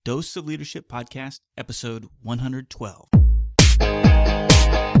Dose of Leadership Podcast, episode 112.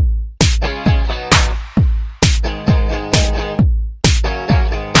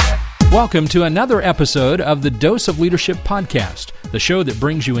 Welcome to another episode of the Dose of Leadership Podcast, the show that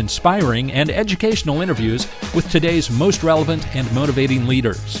brings you inspiring and educational interviews with today's most relevant and motivating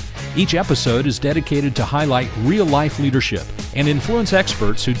leaders. Each episode is dedicated to highlight real-life leadership and influence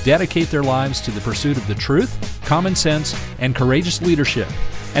experts who dedicate their lives to the pursuit of the truth, common sense, and courageous leadership.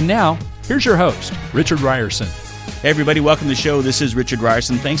 And now, here's your host, Richard Ryerson. Hey everybody, welcome to the show. This is Richard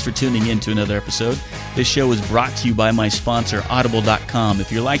Ryerson. Thanks for tuning in to another episode. This show is brought to you by my sponsor, Audible.com. If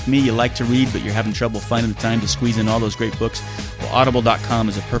you're like me, you like to read, but you're having trouble finding the time to squeeze in all those great books, well, Audible.com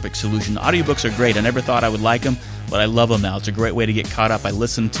is a perfect solution. Audiobooks are great. I never thought I would like them, but I love them now. It's a great way to get caught up. I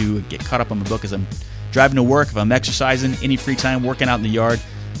listen to get caught up on a book as I'm driving to work, if I'm exercising, any free time, working out in the yard,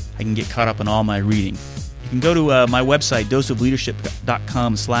 I can get caught up on all my reading. You can go to my website,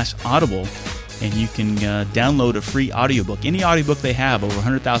 doseofleadership.com/audible, and you can download a free audiobook. Any audiobook they have, over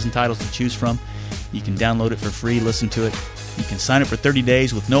 100,000 titles to choose from. You can download it for free, listen to it. You can sign up for 30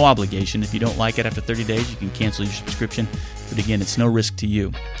 days with no obligation. If you don't like it after 30 days, you can cancel your subscription. But again, it's no risk to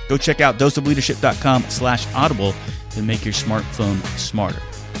you. Go check out doseofleadership.com/audible to make your smartphone smarter.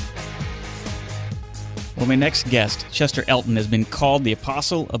 Well, my next guest, Chester Elton, has been called the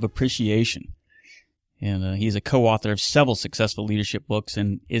Apostle of Appreciation. And he's a co-author of several successful leadership books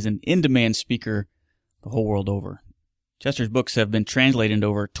and is an in-demand speaker the whole world over. Chester's books have been translated into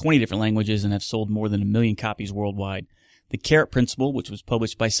over 20 different languages and have sold more than 1 million copies worldwide. The Carrot Principle, which was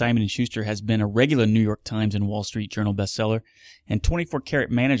published by Simon & Schuster, has been a regular New York Times and Wall Street Journal bestseller. And 24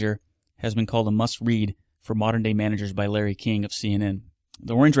 Karat Manager has been called a must-read for modern-day managers by Larry King of CNN.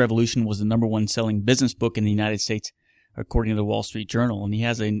 The Orange Revolution was the #1 selling business book in the United States, according to the Wall Street Journal. And he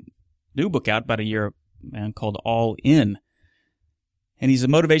has a new book out about a year called All In. And he's a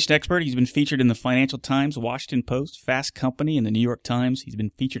motivation expert. He's been featured in the Financial Times, Washington Post, Fast Company, and the New York Times. He's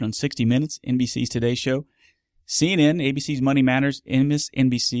been featured on 60 Minutes, NBC's Today Show, CNN, ABC's Money Matters,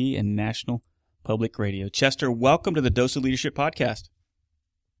 MSNBC, and National Public Radio. Chester, welcome to the Dose of Leadership Podcast.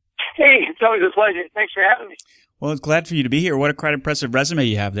 Hey, it's always a pleasure. Thanks for having me. Well, it's glad for you to be here. What a quite impressive resume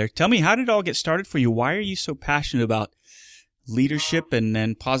you have there. Tell me, how did it all get started for you? Why are you so passionate about leadership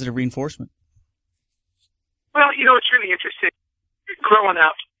and positive reinforcement? Well, it's really interesting. Growing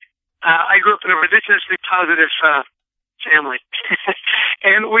up, I grew up in a ridiculously positive family.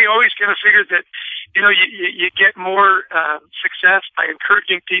 And we always kind of figured that, you get more success by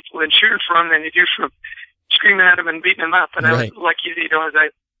encouraging people and cheering for them than you do from screaming at them and beating them up. And right. I was lucky, as I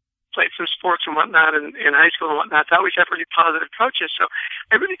played some sports and whatnot in high school and whatnot, I always had really positive coaches. So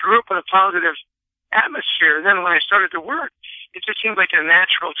I really grew up in a positive atmosphere. And then when I started to work, it just seemed like a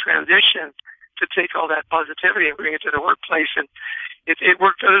natural transition to take all that positivity and bring it to the workplace, and it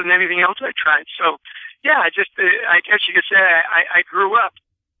worked better than anything else I tried. So, yeah, I guess you could say I grew up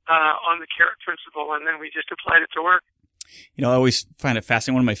on the Carrot Principle, and then we just applied it to work. I always find it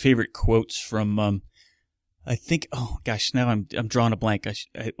fascinating. One of my favorite quotes from, I think, now I'm drawing a blank. I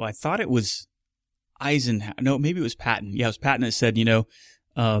thought it was Eisenhower. No, maybe it was Patton. Yeah, it was Patton that said,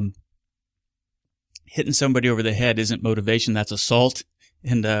 hitting somebody over the head isn't motivation, that's assault.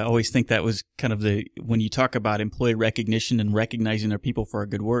 And I always think that was kind of when you talk about employee recognition and recognizing their people for our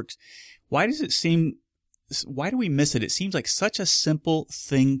good works, why do we miss it? It seems like such a simple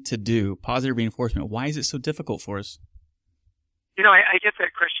thing to do, positive reinforcement. Why is it so difficult for us? I get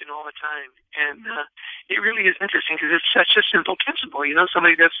that question all the time, and it really is interesting because it's such a simple principle.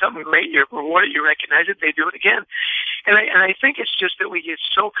 Somebody does something great, you reward it, you recognize it, they do it again. And I think it's just that we get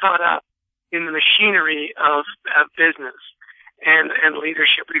so caught up in the machinery of business and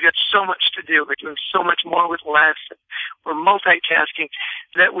leadership. We've got so much to do. We're doing so much more with less. We're multitasking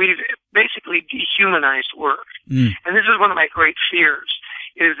that we've basically dehumanized work. And this is one of my great fears,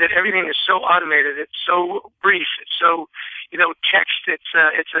 is that everything is so automated, it's so brief, it's so, text, it's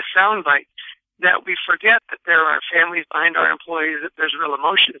a soundbite, that we forget that there are families behind our employees, that there's real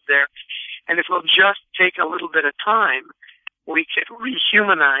emotions there. And if we'll just take a little bit of time, we could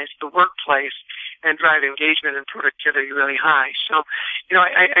rehumanize the workplace and drive engagement and productivity really high. So,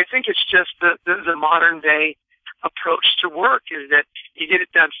 I think it's just the modern day approach to work is that you get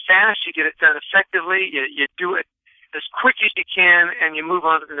it done fast, you get it done effectively, you do it as quick as you can, and you move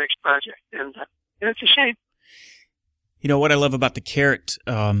on to the next project. And it's a shame. What I love about the Carrot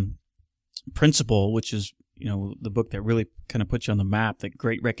Principle, which is, the book that really kind of puts you on the map, that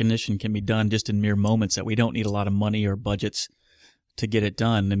great recognition can be done just in mere moments, that we don't need a lot of money or budgets to get it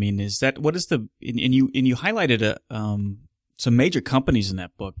done. I mean, and you highlighted some major companies in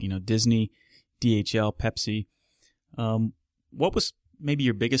that book, Disney, DHL, Pepsi. What was maybe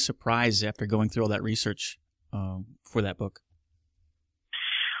your biggest surprise after going through all that research for that book?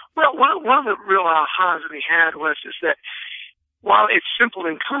 Well, one of the real ahas we had was that while it's simple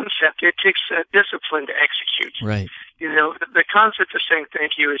in concept, it takes discipline to execute. Right. The concept of saying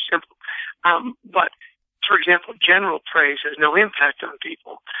thank you is simple. But, for example, general praise has no impact on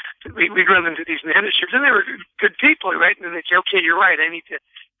people. We'd run into these managers, and they were good people, right? And they'd say, okay, you're right. I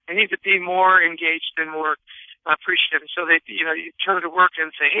need to be more engaged and more appreciative. And so they, you turn to work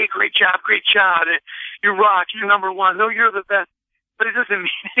and say, hey, great job. You rock. You're number one. No, you're the best. But it doesn't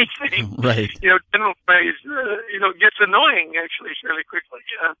mean anything. Right. General praise, gets annoying actually fairly quickly.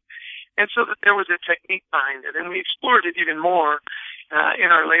 And so that there was a technique behind it, and we explored it even more in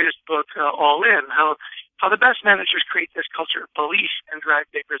our latest book, All In, how the best managers create this culture of belief and drive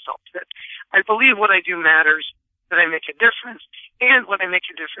big results. That I believe what I do matters, that I make a difference, and when I make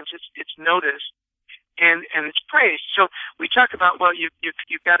a difference, it's noticed and it's praised. So we talk about, well, you've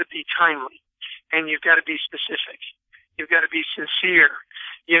got to be timely, and you've got to be specific. You've got to be sincere,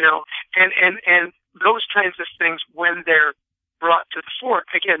 and those kinds of things, when they're brought to the fore,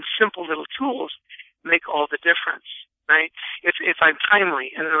 again, simple little tools make all the difference, right? If I'm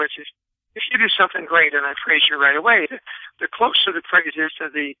timely, in other words, if you do something great and I praise you right away, the closer the praise is to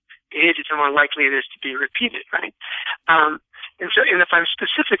the behavior, the more likely it is to be repeated, right? And if I'm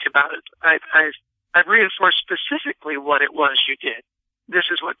specific about it, I've reinforced specifically what it was you did. This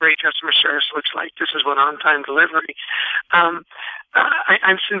is what great customer service looks like. This is what on-time delivery. I'm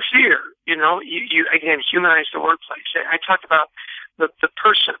sincere. You again humanize the workplace. I talked about the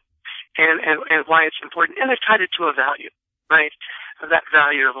person and why it's important, and I've tied it to a value, right? That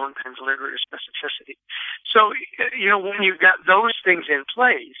value of on-time delivery or specificity. So when you've got those things in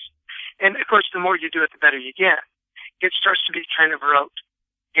place, and of course the more you do it, the better you get. It starts to be kind of rote,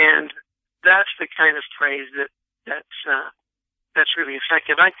 and that's the kind of praise that's really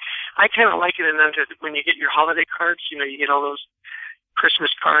effective. I kind of like it when you get your holiday cards, you get all those Christmas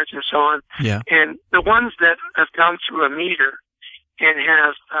cards and so on. Yeah. And the ones that have gone through a meter and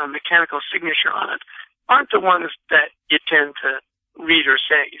have a mechanical signature on it aren't the ones that you tend to read or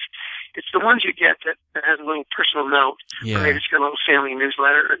save. It's the ones you get that has a little personal note, or maybe it's got a little family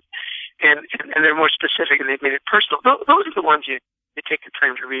newsletter, and they're more specific and they've made it personal. Those are the ones you take the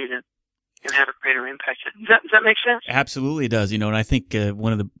time to read and have a greater impact. Does that make sense? Absolutely it does. And I think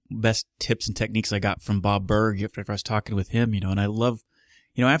one of the best tips and techniques I got from Bob Berg after I was talking with him, and I love,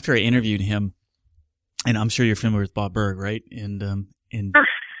 after I interviewed him, and I'm sure you're familiar with Bob Berg, right? And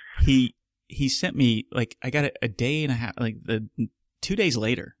he sent me, I got a day and a half, 2 days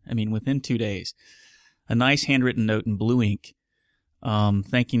later, within 2 days, a nice handwritten note in blue ink,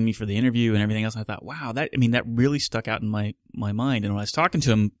 thanking me for the interview and everything else. I thought, wow, that really stuck out in my mind. And when I was talking to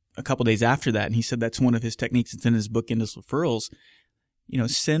him a couple days after that, and he said that's one of his techniques. It's in his book, Endless Referrals.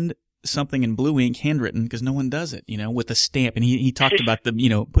 Send something in blue ink, handwritten, because no one does it, with a stamp. And he talked about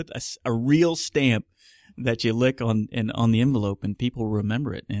put a real stamp that you lick on the envelope, and people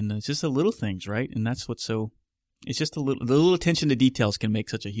remember it. And it's just the little things, right? And that's what's so. It's just the little attention to details can make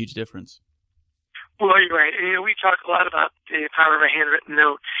such a huge difference. Well, you're right. And, we talk a lot about the power of a handwritten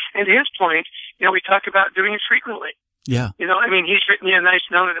note. And to his point, we talk about doing it frequently. Yeah. He's written you a nice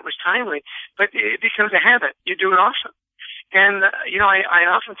note and it was timely, but it becomes a habit. You do it often. And, I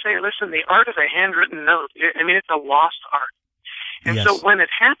often say, listen, the art of a handwritten note, it's a lost art. And so when it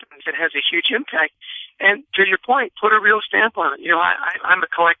happens, it has a huge impact. And to your point, put a real stamp on it. I'm a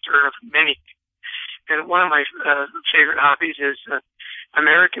collector of many. And one of my favorite hobbies is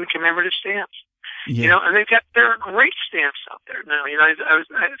American commemorative stamps. Yeah. And there are great stamps out there now. I was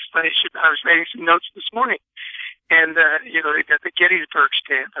writing some notes this morning. And, they've got the Gettysburg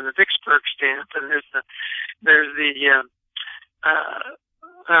stamp and the Vicksburg stamp, and there's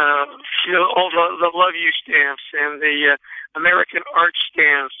all the love you stamps and the American art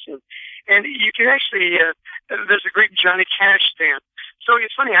stamps. And you can actually, there's a great Johnny Cash stamp. So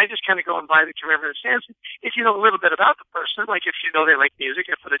it's funny, I just kind of go and buy the commemorative stamps. If you know a little bit about the person, like if you know they like music,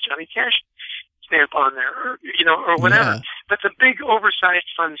 I put a Johnny Cash stamp on there, or whatever. Yeah. But the big, oversized,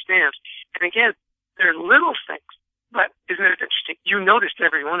 fun stamps. And again, they're little things. But isn't it interesting? You noticed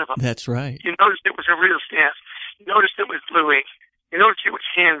every one of them. That's right. You noticed it was a real stamp. You noticed it was blue ink. You noticed it was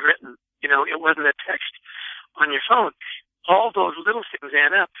handwritten. It wasn't a text on your phone. All those little things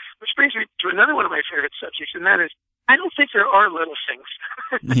add up. Which brings me to another one of my favorite subjects, and that is, I don't think there are little things.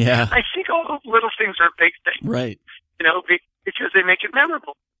 Yeah. I think all those little things are big things. Right. Because they make it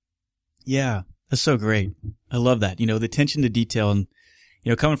memorable. Yeah, that's so great. I love that. The attention to detail, and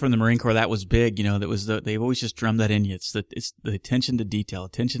coming from the Marine Corps, that was big. They've always just drummed that in you. It's the attention to detail.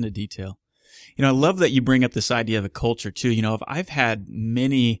 I love that you bring up this idea of a culture too. I've had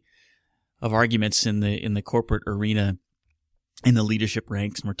many of arguments in the corporate arena, in the leadership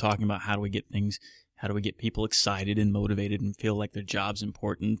ranks, and we're talking about how do we get people excited and motivated and feel like their job's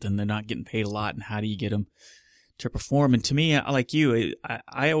important and they're not getting paid a lot, and how do you get them to perform? And to me, like you,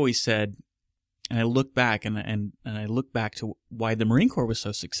 I always said, and I look back and I look back to why the Marine Corps was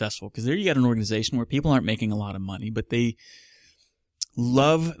so successful, because there you got an organization where people aren't making a lot of money, but they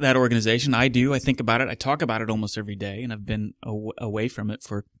love that organization. I do. I think about it. I talk about it almost every day, and I've been away from it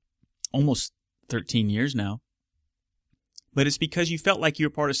for almost 13 years now. But it's because you felt like you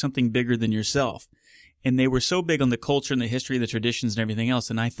were part of something bigger than yourself. And they were so big on the culture and the history, the traditions and everything else.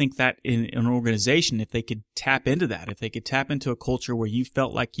 And I think that in an organization, if they could tap into that, if they could tap into a culture where you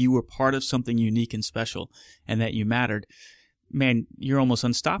felt like you were part of something unique and special and that you mattered, man, you're almost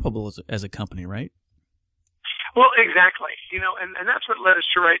unstoppable as a company, right? Well, exactly. And that's what led us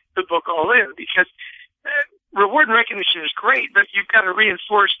to write the book All In, because reward and recognition is great, but you've got to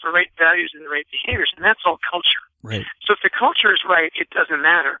reinforce the right values and the right behaviors, and that's all culture. Right. So if the culture is right, it doesn't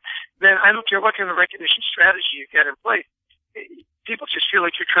matter. Then I don't care what kind of recognition strategy you get in place. People just feel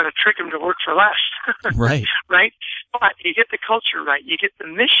like you're trying to trick them to work for less. Right. Right? But you get the culture right. You get the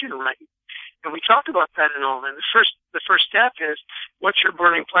mission right. And we talk about that in All In. The first step is, what's your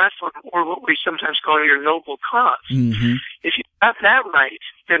burning platform, or what we sometimes call your noble cause. Mm-hmm. If you got that right,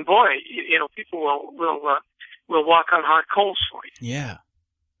 then boy, people will walk on hot coals for you. Yeah.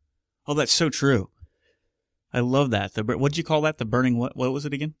 Oh, that's so true. I love that. What did you call that? The burning what? What was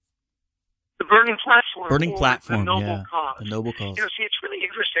it again? The burning platform. Burning platform. The noble yeah. cause. The noble cause. See, it's really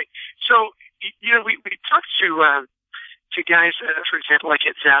interesting. So, we talked to guys, for example, like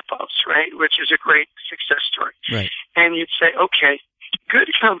at Zappos, right, which is a great success story. Right. And you'd say, okay, good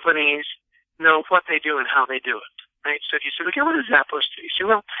companies know what they do and how they do it, right? So if you say, okay, what does Zappos do? You say,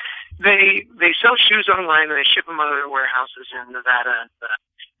 well, they sell shoes online and they ship them out of their warehouses in Nevada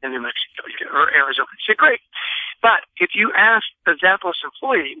and New Mexico or Arizona. You say, great. But if you ask a Zappos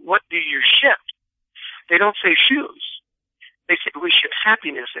employee, what do you ship? They don't say shoes. They say, we ship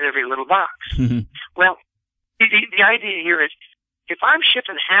happiness in every little box. Mm-hmm. Well, the idea here is, if I'm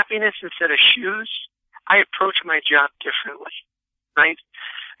shipping happiness instead of shoes, I approach my job differently, right?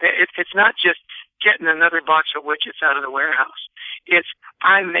 It's not just getting another box of widgets out of the warehouse. It's,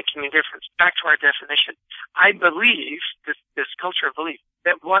 I'm making a difference. Back to our definition. I believe, this culture of belief,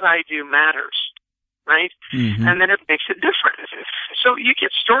 that what I do matters, right? Mm-hmm. And then it makes it different. So you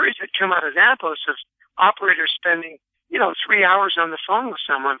get stories that come out of Zappos of operators spending, 3 hours on the phone with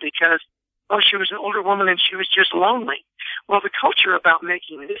someone because, she was an older woman and she was just lonely. Well, the culture about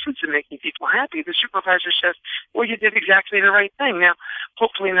making a difference and making people happy, the supervisor says, well, you did exactly the right thing. Now,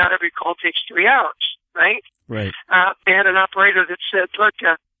 hopefully not every call takes 3 hours, right? Right. They had an operator that said, look,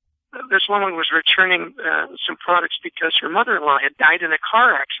 this woman was returning some products because her mother-in-law had died in a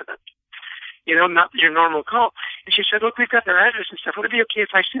car accident. Not your normal call. And she said, look, we've got their address and stuff. Would it be okay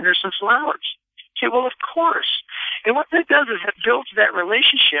if I send her some flowers? Okay, well, of course. And what that does is it builds that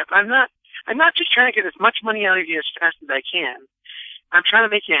relationship. I'm not just trying to get as much money out of you as fast as I can. I'm trying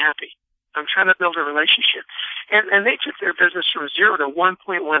to make you happy. I'm trying to build a relationship. And they took their business from 0 to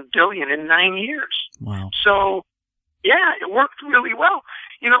 $1.1 billion in 9 years. Wow. So, yeah, it worked really well.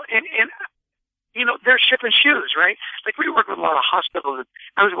 They're shipping shoes, right? Like, we work with a lot of hospitals.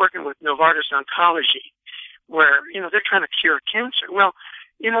 I was working with Novartis Oncology, where, they're trying to cure cancer. Well,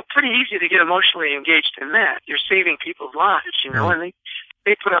 pretty easy to get emotionally engaged in that. You're saving people's lives, Right. and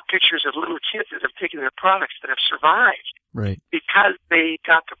they put up pictures of little kids that have taken their products that have survived. Right. Because they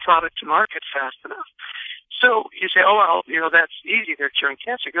got the product to market fast enough. So you say, oh, well, that's easy. They're curing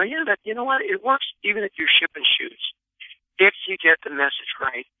cancer. Go, yeah, but you know what? It works even if you're shipping shoes, if you get the message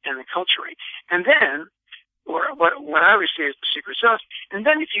right and the culture right. And then, or what I always say is the secret sauce, and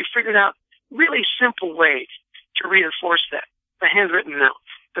then if you figured out really simple ways to reinforce that, the handwritten note,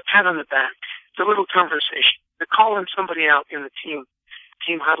 the pat on the back, the little conversation, the calling somebody out in the team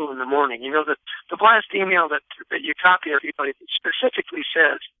huddle in the morning, the blast email that you copy everybody that specifically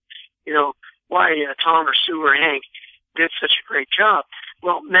says, why Tom or Sue or Hank did such a great job.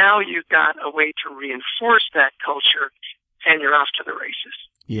 Well, now you've got a way to reinforce that culture, and you're off to the races.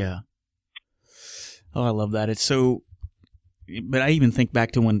 Yeah. Oh, I love that. It's so, but I even think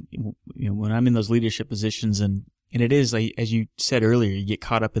back to when I'm in those leadership positions, and it is, like, as you said earlier, you get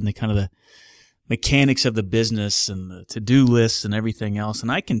caught up in the kind of the mechanics of the business and the to-do lists and everything else. And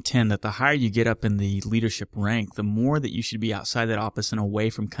I contend that the higher you get up in the leadership rank, the more that you should be outside that office and away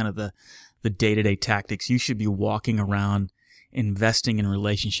from kind of the day-to-day tactics. You should be walking around investing in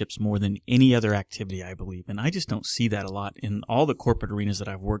relationships more than any other activity, I believe. And I just don't see that a lot in all the corporate arenas that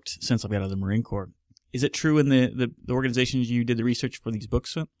I've worked since I've got out of the Marine Corps. Is it true in the organizations you did the research for these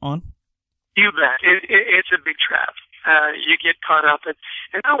books on? You bet. It's a big trap. You get caught up in,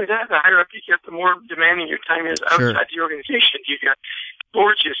 and not only that, the higher up you get, the more demanding your time is outside the organization. You got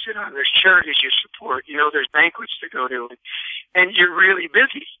boards you sit on, there's charities you support, there's banquets to go to, and you're really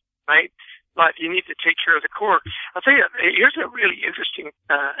busy, right? But you need to take care of the core. I'll tell you, here's a really interesting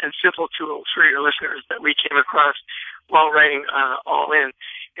and simple tool for your listeners that we came across while writing All In,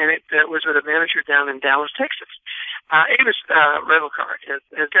 and it was with a manager down in Dallas, Texas. Avis rental car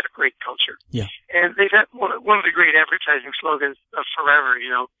has got a great culture. Yeah. And they've had one of the great advertising slogans of forever,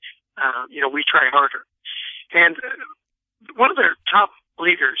 we try harder. And one of their top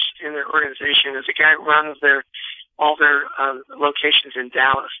leaders in their organization is a guy who runs all their locations in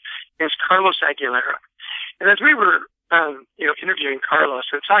Dallas. It's Carlos Aguilera. And as we were, interviewing Carlos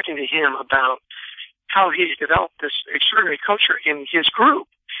and talking to him about how he developed this extraordinary culture in his group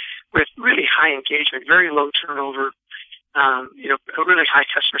with really high engagement, very low turnover, really high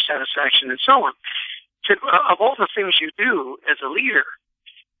customer satisfaction and so on. So, of all the things you do as a leader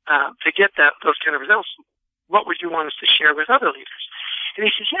to get those kind of results, what would you want us to share with other leaders? And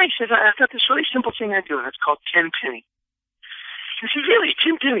he says, I've got this really simple thing I do, and it's called 10 pennies. I said, really,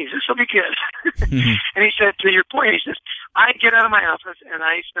 10 pennies, this will be good. Mm-hmm. And he said, to your point, he says, I get out of my office and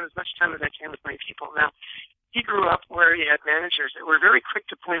I spend as much time as I can with my people. Now, he grew up where he had managers that were very quick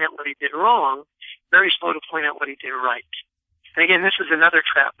to point out what he did wrong, very slow to point out what he did right. And again, this is another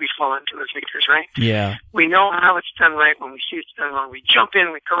trap we fall into as leaders, right? Yeah. We know how it's done right. When we see it's done wrong, we jump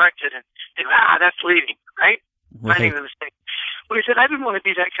in, we correct it, and that's leading, right? Finding the mistake. Well, he said, I didn't want to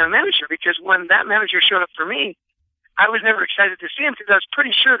be that kind of manager because when that manager showed up for me, I was never excited to see him because I was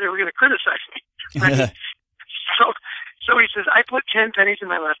pretty sure they were going to criticize me. Right? So he says, I put 10 pennies in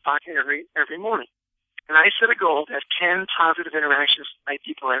my left pocket every morning. And I set a goal to have 10 positive interactions with my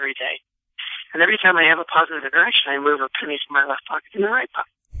people every day. And every time I have a positive interaction, I move a penny from my left pocket to my right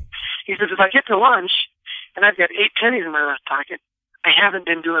pocket. He says, if I get to lunch and I've got 8 pennies in my left pocket, I haven't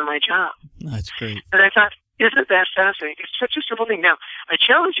been doing my job. That's great. And I thought, isn't that fascinating? It's such a simple thing. Now, I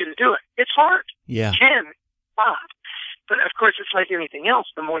challenge you to do it. It's hard. Yeah. 10, hard. But of course, it's like anything else.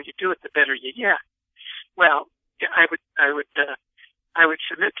 The more you do it, the better you get. Well, I would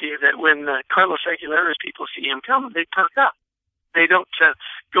submit to you that when Carlos Aguilera's people see him come, they perk up. They don't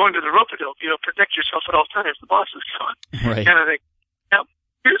go into the rope-a-dope, protect yourself at all times. The boss is coming. Right. Kind of thing. Now,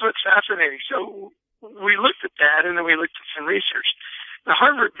 here's what's fascinating. So we looked at that, and then we looked at some research. The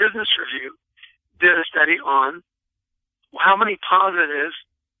Harvard Business Review did a study on how many positives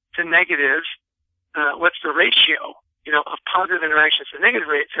to negatives, what's the ratio, of positive interactions to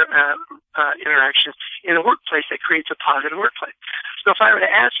negative interactions in a workplace that creates a positive workplace. So if I were to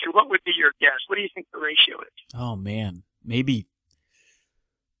ask you, what would be your guess? What do you think the ratio is? Oh, man. Maybe,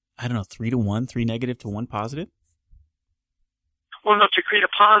 I don't know, 3 to 1, 3 negative to 1 positive? Well, no, to create a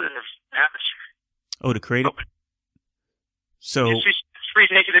positive atmosphere. Oh, to create it? So... It's 3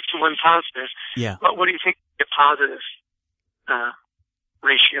 negative to 1 positive. Yeah. But what do you think the positive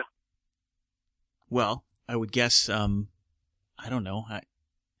ratio? Well, I would guess, I don't know.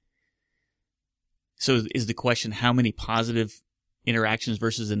 So is the question how many positive interactions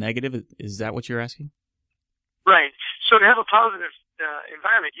versus a negative? Is that what you're asking? Right. So to have a positive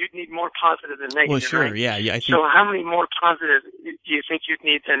environment, you'd need more positive than negative. Well, sure. Right? Yeah. I think. So how many more positive do you think you'd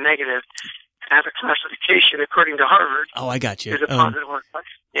need than negative? As a classification, according to Harvard. Oh, I got you. Is a positive workplace.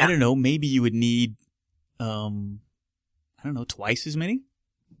 Yeah. I don't know. Maybe you would need, twice as many?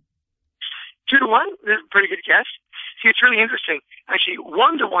 2 to 1 is a pretty good guess. See, it's really interesting. Actually,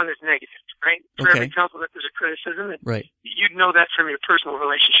 1 to 1 is negative, right? For every compliment, there's a criticism. Right. You'd know that from your personal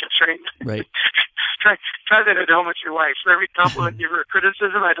relationships, right? Right. Try that at home with your wife. For every compliment you hear a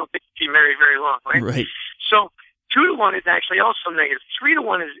criticism, I don't think you'd be married very long, right? Right. So 2 to 1 is actually also negative. 3 to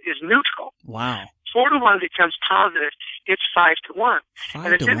 1 is neutral. Wow. 4 to 1 becomes positive. It's 5 to 1. 5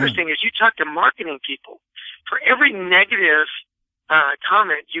 and it's to interesting 1. is you talk to marketing people, for every negative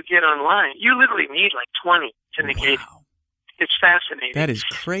comment you get online, you literally need like 20 to negate it. It's fascinating. That is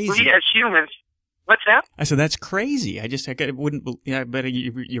crazy. We as humans, what's that? I said that's crazy. I wouldn't. Yeah, but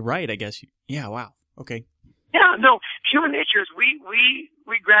you're right. I guess. Yeah. Wow. Okay. Yeah. No. Human nature is we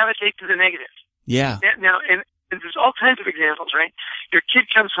gravitate to the negative. Yeah. Now and there's all kinds of examples, right? Your kid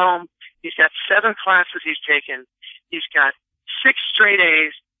comes home. He's got 7 classes he's taken. He's got 6 straight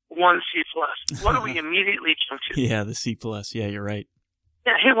A's, 1 C+. What do we immediately jump to? Yeah, the C+. Yeah, you're right.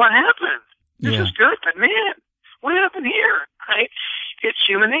 Yeah. Hey, what happened? This Yeah. is good, but man, what happened here? Right? It's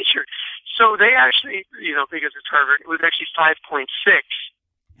human nature. So they actually, because it's Harvard, it was actually 5.6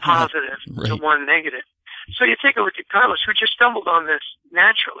 positive to 1 negative. So you take a look at Carlos, who just stumbled on this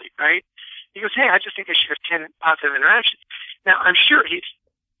naturally, right? He goes, hey, I just think I should have 10 positive interactions. Now, I'm sure he's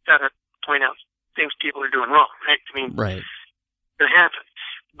got to point out things people are doing wrong, right? I mean, right. It's going to happen.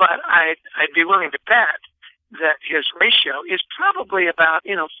 But I'd be willing to bet that his ratio is probably about,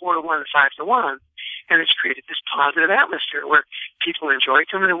 4 to 1, 5 to 1. And it's created this positive atmosphere where people enjoy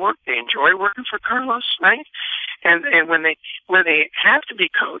coming to work. They enjoy working for Carlos, right? And when they have to be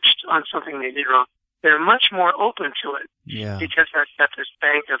coached on something they did wrong, they're much more open to it. Yeah. Because that's this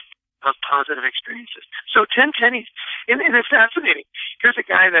bank of positive experiences. So 10 pennies, and it's fascinating. Here's a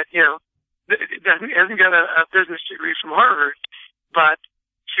guy that, hasn't got a business degree from Harvard, but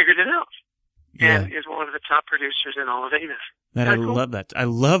figured it out. Yeah. And is one of the top producers in all of Avis. Love that. I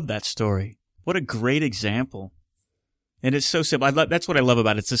love that story. What a great example. And it's so simple. That's what I love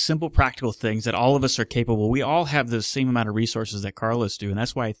about it. It's the simple, practical things that all of us are capable. We all have the same amount of resources that Carlos do. And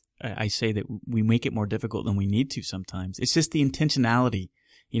that's why I say that we make it more difficult than we need to sometimes. It's just the intentionality,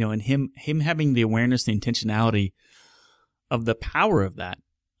 and him having the awareness, the intentionality of the power of that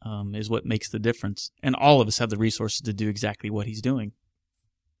is what makes the difference. And all of us have the resources to do exactly what he's doing.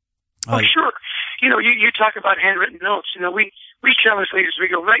 Oh, sure. You talk about handwritten notes. We challenge leaders. We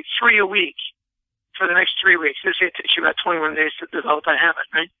go, write 3 a week for the next 3 weeks. They say it takes you about 21 days to develop a habit,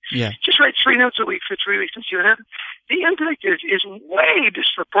 right? Yeah. Just write 3 notes a week for 3 weeks and see what happens. The impact is way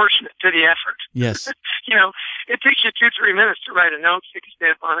disproportionate to the effort. Yes. It takes you 2-3 minutes to write a note, stick a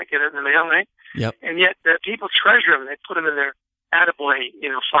stamp on it, get it in the mail, right? Yep. And yet people treasure them. They put them in their attaboy,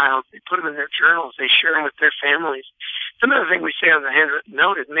 files. They put them in their journals. They share them with their families. Some of the thing we say on the handwritten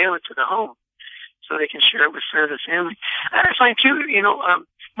note is mail it to the home so they can share it with friends and family. I find, too,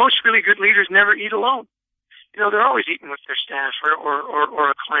 most really good leaders never eat alone. They're always eating with their staff or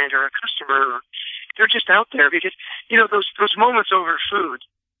a client or a customer. They're just out there because, those moments over food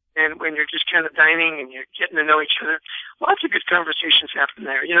and when you're just kind of dining and you're getting to know each other, lots of good conversations happen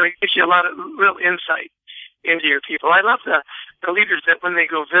there. It gives you a lot of real insight into your people. I love the leaders that when they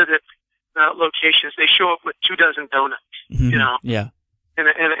go visit locations, they show up with 24 donuts, Yeah. And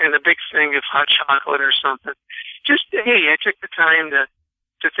a big thing of hot chocolate or something. Just, hey, I took the time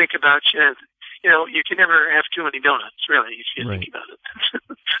to think about you. And, you can never have too many donuts, really, if you think about it.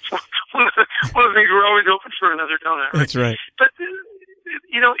 one of the things, we're always open for another donut, right? That's right. But,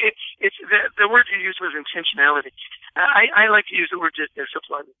 it's the word you used was intentionality. I like to use the word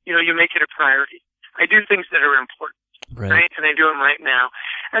discipline. You make it a priority. I do things that are important, right? And I do them right now.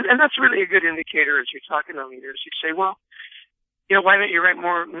 And that's really a good indicator as you're talking to leaders. You say, well, why don't you write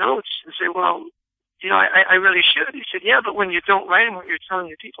more notes? And say, well, I really should. He said, yeah, but when you don't write them, what you're telling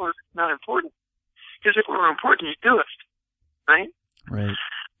your people is not important. Because if it were important, you'd do it, right? Right.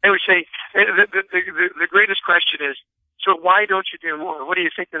 I would say the greatest question is, so why don't you do more? What do you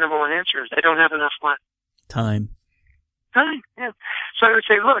think the number one answer is? I don't have enough what? Time, yeah. So I would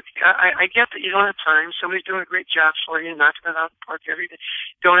say, look, I get that you don't have time. Somebody's doing a great job for you, knocking it out of the park every day.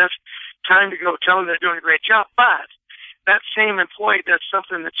 Don't have time to go tell them they're doing a great job, but that same employee does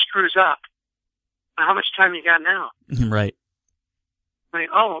something that screws up. How much time you got now? Right. Like,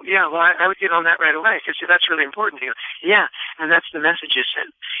 oh, yeah, well, I would get on that right away because that's really important to you. Yeah, and that's the message you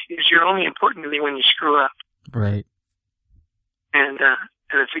send. Is you're only important to me when you screw up. Right. And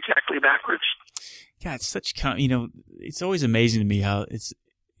it's exactly backwards. Yeah, it's such it's always amazing to me how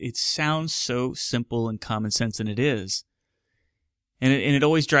it sounds so simple and common sense, and it is. And it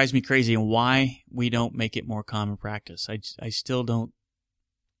always drives me crazy and why we don't make it more common practice. I still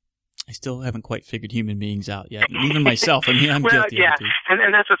haven't quite figured human beings out yet. And even myself, I'm guilty yeah. of it too.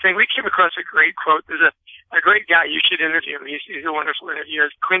 And that's the thing. We came across a great quote. There's a great guy. You should interview him. He's a wonderful interviewer.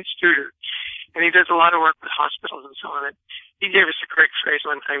 Quint Studer. And he does a lot of work with hospitals and so on. And he gave us a great phrase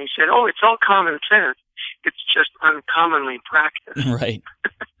one time. He said, it's all common sense. It's just uncommonly practiced. Right.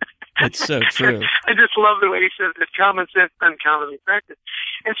 It's so true. I just love the way he says that common sense, uncommonly practiced.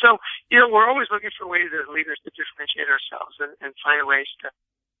 And so, we're always looking for ways as leaders to differentiate ourselves and find ways to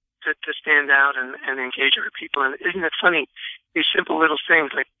stand out and engage our people. And isn't it funny, these simple little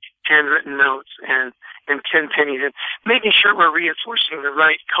things like handwritten notes and 10 pennies and making sure we're reinforcing the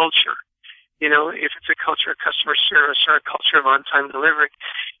right culture. If it's a culture of customer service or a culture of on-time delivery,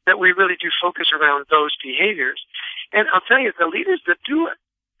 that we really do focus around those behaviors. And I'll tell you, the leaders that do it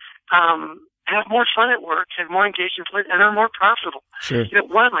have more fun at work, have more engagement, and are more profitable. Sure.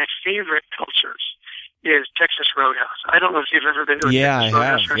 One of my favorite cultures is Texas Roadhouse. I don't know if you've ever been to a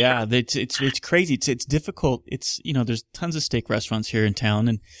Texas Roadhouse. Yeah, it's crazy. It's difficult. There's tons of steak restaurants here in town,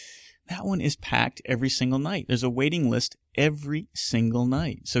 and that one is packed every single night. There's a waiting list every single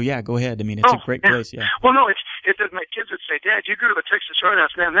night. So yeah, go ahead. I mean, it's a great place. Yeah. Well, no, it's my kids would say, Dad, you go to the Texas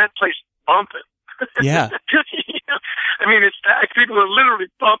Roadhouse, man, that place bumping. Yeah. I mean, it's people are literally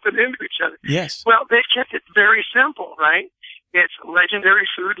bumping into each other. Yes. Well, they kept it very simple, right? It's legendary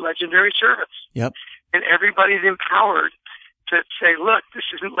food, legendary service. Yep. And everybody's empowered to say, look, this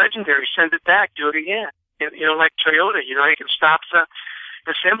isn't legendary. Send it back. Do it again. And, like Toyota, you can stop the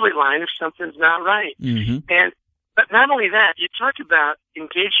assembly line if something's not right. Mm-hmm. But not only that, you talk about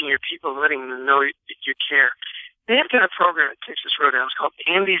engaging your people, letting them know that you care. They have got a program at Texas Roadhouse called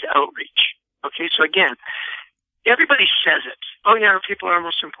Andy's Outreach. Okay, so again, everybody says it. Oh, yeah, our people are our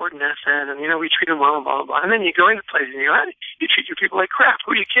most important asset, and, we treat them well, and blah, blah, blah. And then you go into places and you treat your people like crap.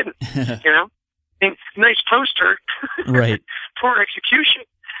 Who are you kidding? And nice poster. Right. Poor execution.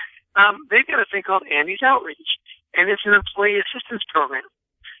 They've got a thing called Andy's Outreach, and it's an employee assistance program.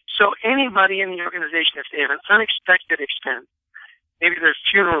 So anybody in the organization, if they have an unexpected expense, maybe their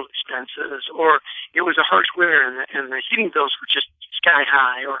funeral expenses, or it was a harsh winter and the heating bills were just sky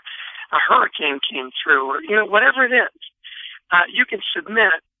high, or a hurricane came through, or, whatever it is, you can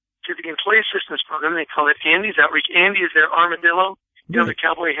submit to the employee assistance program. They call it Andy's Outreach. Andy is their armadillo, the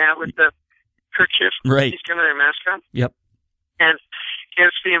cowboy hat with the kerchief. Right. He's kind of their mascot. Yep. And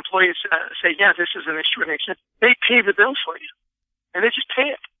if the employees say, yeah, this is an extraordinary expense, they pay the bill for you. And they just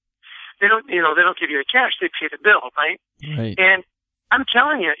pay it. They don't, they don't give you the cash. They pay the bill, right? Right. And I'm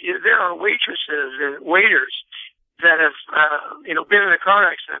telling you, there are waitresses and waiters that have, been in a car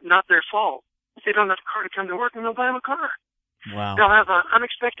accident, not their fault. If they don't have a car to come to work, and they'll buy them a car. Wow. They'll have an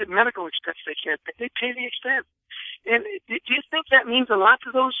unexpected medical expense they can't pay. They pay the expense. And do you think that means a lot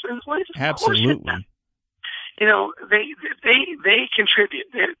to those employees? Absolutely. They contribute.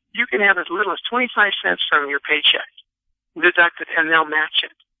 You can have as little as 25 cents from your paycheck deducted, and they'll match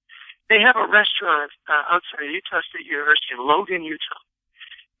it. They have a restaurant outside of Utah State University in Logan, Utah,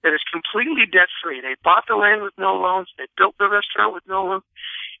 that is completely debt-free. They bought the land with no loans. They built the restaurant with no loans.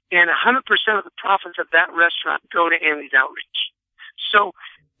 And 100% of the profits of that restaurant go to Andy's Outreach. So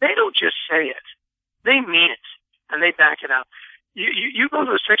they don't just say it. They mean it, and they back it up. You go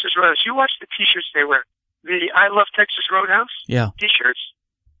to the Texas Roadhouse, you watch the T-shirts they wear. The I Love Texas Roadhouse T-shirts,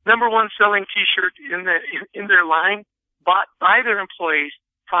 #1 selling T-shirt in their line, bought by their employees.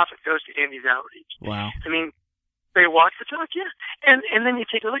 Profit goes to Andy's Outreach. Wow. I mean, they walk the talk, yeah. And then you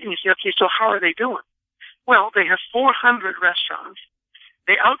take a look and you say, okay, so how are they doing? Well, they have 400 restaurants.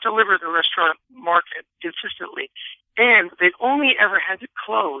 They out-deliver the restaurant market consistently. And they've only ever had to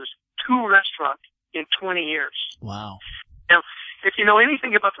close 2 restaurants in 20 years. Wow. Now, if you know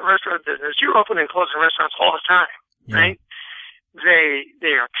anything about the restaurant business, you're opening and closing restaurants all the time, right?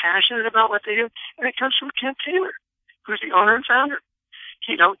 They are passionate about what they do. And it comes from Kent Taylor, who's the owner and founder.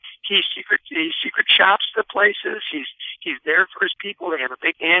 He secret shops the places. He's there for his people. They have a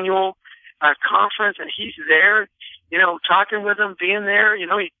big annual conference, and he's there, talking with them, being there.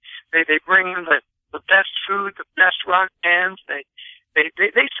 They bring in the best food, the best rock bands. They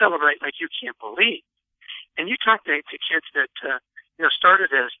celebrate like you can't believe. And you talk to kids that started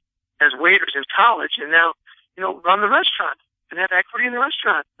as waiters in college, and now run the restaurant and have equity in the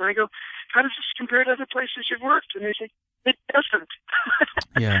restaurant. And they go, how does this compare to other places you've worked? And they say, it doesn't.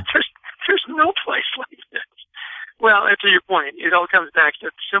 Yeah. There's no place like this. Well, and to your point, it all comes back to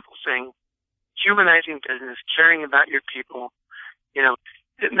the simple thing: humanizing business, caring about your people.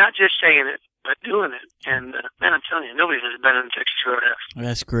 Not just saying it, but doing it. And man, I'm telling you, nobody does it better than Texas Roadhouse.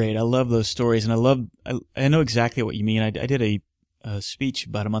 That's great. I love those stories, and I know exactly what you mean. I did a speech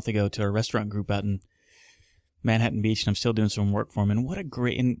about a month ago to a restaurant group out in Manhattan Beach, and I'm still doing some work for them. And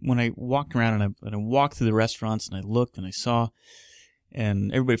when I walked around and I walked through the restaurants and I looked and I saw,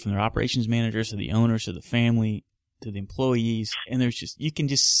 and everybody from their operations managers to the owners to the family to the employees, and you can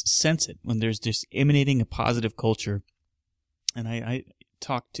just sense it when there's just emanating a positive culture. And I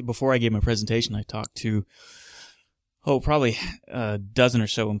talked to, before I gave my presentation, I talked to, probably a dozen or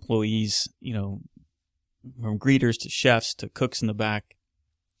so employees, from greeters to chefs to cooks in the back,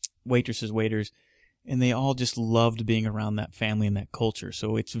 waitresses, waiters. And they all just loved being around that family and that culture.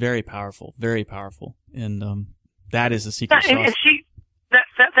 So it's very powerful, very powerful. And that is the secret sauce. And see,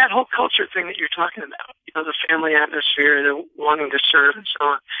 that whole culture thing that you're talking about, the family atmosphere, the wanting to serve and so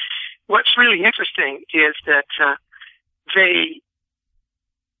on. What's really interesting is that they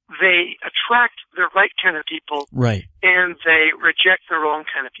attract the right kind of people. Right. And they reject the wrong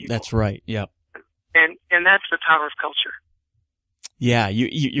kind of people. That's right, yep. And that's the power of culture. Yeah,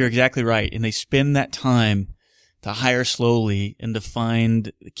 you're exactly right. And they spend that time to hire slowly and to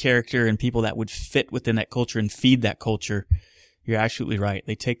find the character and people that would fit within that culture and feed that culture. you're absolutely right.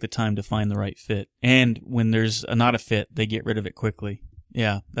 They take the time to find the right fit. And when there's not a fit, they get rid of it quickly.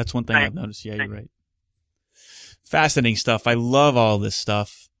 Yeah, that's one thing I've noticed. Yeah, you're right. Fascinating stuff. I love all this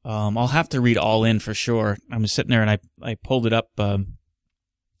stuff. I'll have to read All In for sure. I'm sitting there and I pulled it up. I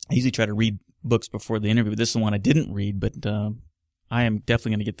usually try to read books before the interview, but this is the one I didn't read, but I am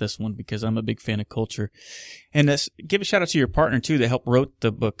definitely going to get this one because I'm a big fan of culture. And give a shout out to your partner too that helped wrote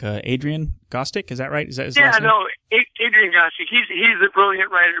the book, Adrian Gostick. Is that right? Is that his last name? No, Adrian Gostick. He's the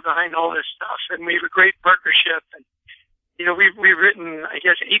brilliant writer behind all this stuff, and we have a great partnership. And we've written, I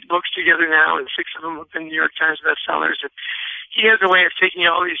guess, 8 books together now, and 6 of them have been New York Times bestsellers. And he has a way of taking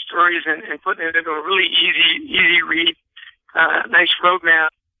all these stories and putting it into a really easy read, nice roadmap.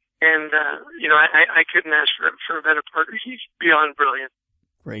 And, I couldn't ask for a better partner. He's beyond brilliant.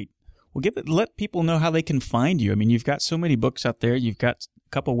 Great. Well, let people know how they can find you. I mean, you've got so many books out there. You've got a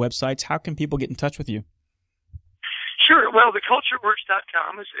couple websites. How can people get in touch with you? Sure. Well,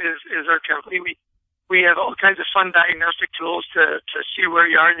 thecultureworks.com is our company. We have all kinds of fun diagnostic tools to see where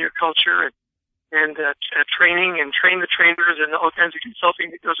you are in your culture and training and train the trainers and all kinds of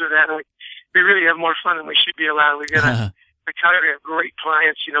consulting that goes with that. And we really have more fun than we should be allowed. We've got we have great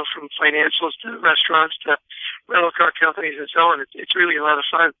clients, from financials to restaurants to rental car companies and so on. It's really a lot of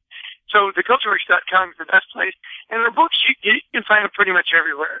fun. So thecultureworks.com is the best place. And our books, you can find them pretty much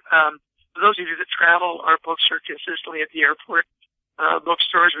everywhere. For those of you that travel, our books are consistently at the airport.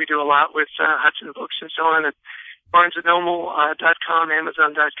 Bookstores, we do a lot with Hudson Books and so on, and BarnesandNoble.com,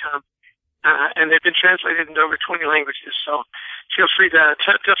 Amazon.com. And they've been translated into over 20 languages, so feel free to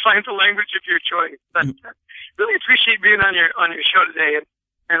find the language of your choice. But really appreciate being on your show today,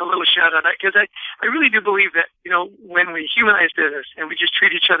 and a little shout out, because I really do believe that, when we humanize business and we just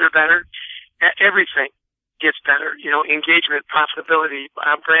treat each other better, everything gets better, engagement, profitability,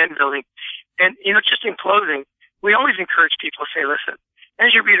 brand building. And, just in closing, we always encourage people to say, listen,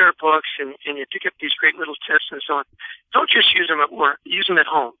 as you read our books and you pick up these great little tips and so on, don't just use them at work, use them at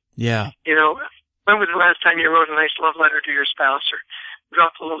home. Yeah. When was the last time you wrote a nice love letter to your spouse or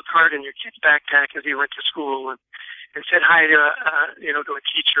dropped a little card in your kid's backpack as he went to school and said hi to to a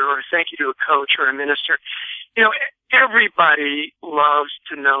teacher or thank you to a coach or a minister? Everybody loves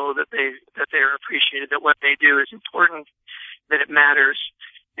to know that they are appreciated, that what they do is important, that it matters,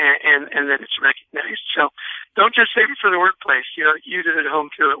 and that it's recognized. So don't just save it for the workplace. Use it at home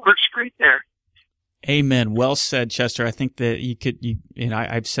too. It works great there. Amen. Well said, Chester. I think that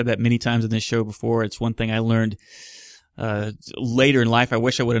I've said that many times in this show before. It's one thing I learned later in life. I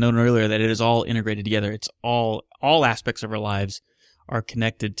wish I would have known earlier that it is all integrated together. It's all aspects of our lives are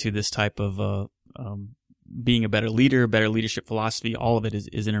connected to this type of being a better leader, better leadership philosophy. All of it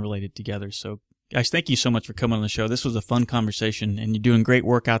is interrelated together. So, guys, thank you so much for coming on the show. This was a fun conversation, and you're doing great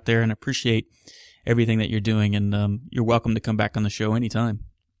work out there, and I appreciate everything that you're doing. And you're welcome to come back on the show anytime.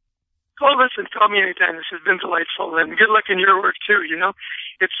 Call us and call me anytime. This has been delightful, and good luck in your work too.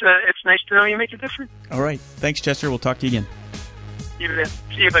 It's nice to know you make a difference. All right, thanks, Chester. We'll talk to you again. You bet.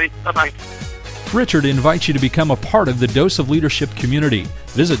 See you, buddy. Bye-bye. Richard invites you to become a part of the Dose of Leadership community.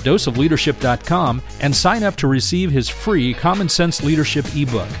 Visit doseofleadership.com and sign up to receive his free Common Sense Leadership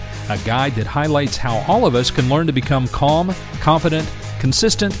ebook, a guide that highlights how all of us can learn to become calm, confident,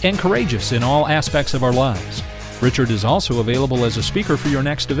 consistent, and courageous in all aspects of our lives. Richard is also available as a speaker for your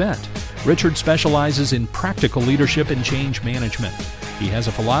next event. Richard specializes in practical leadership and change management. He has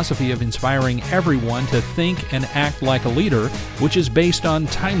a philosophy of inspiring everyone to think and act like a leader, which is based on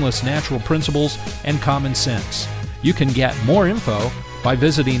timeless natural principles and common sense. You can get more info by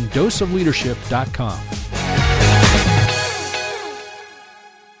visiting doseofleadership.com.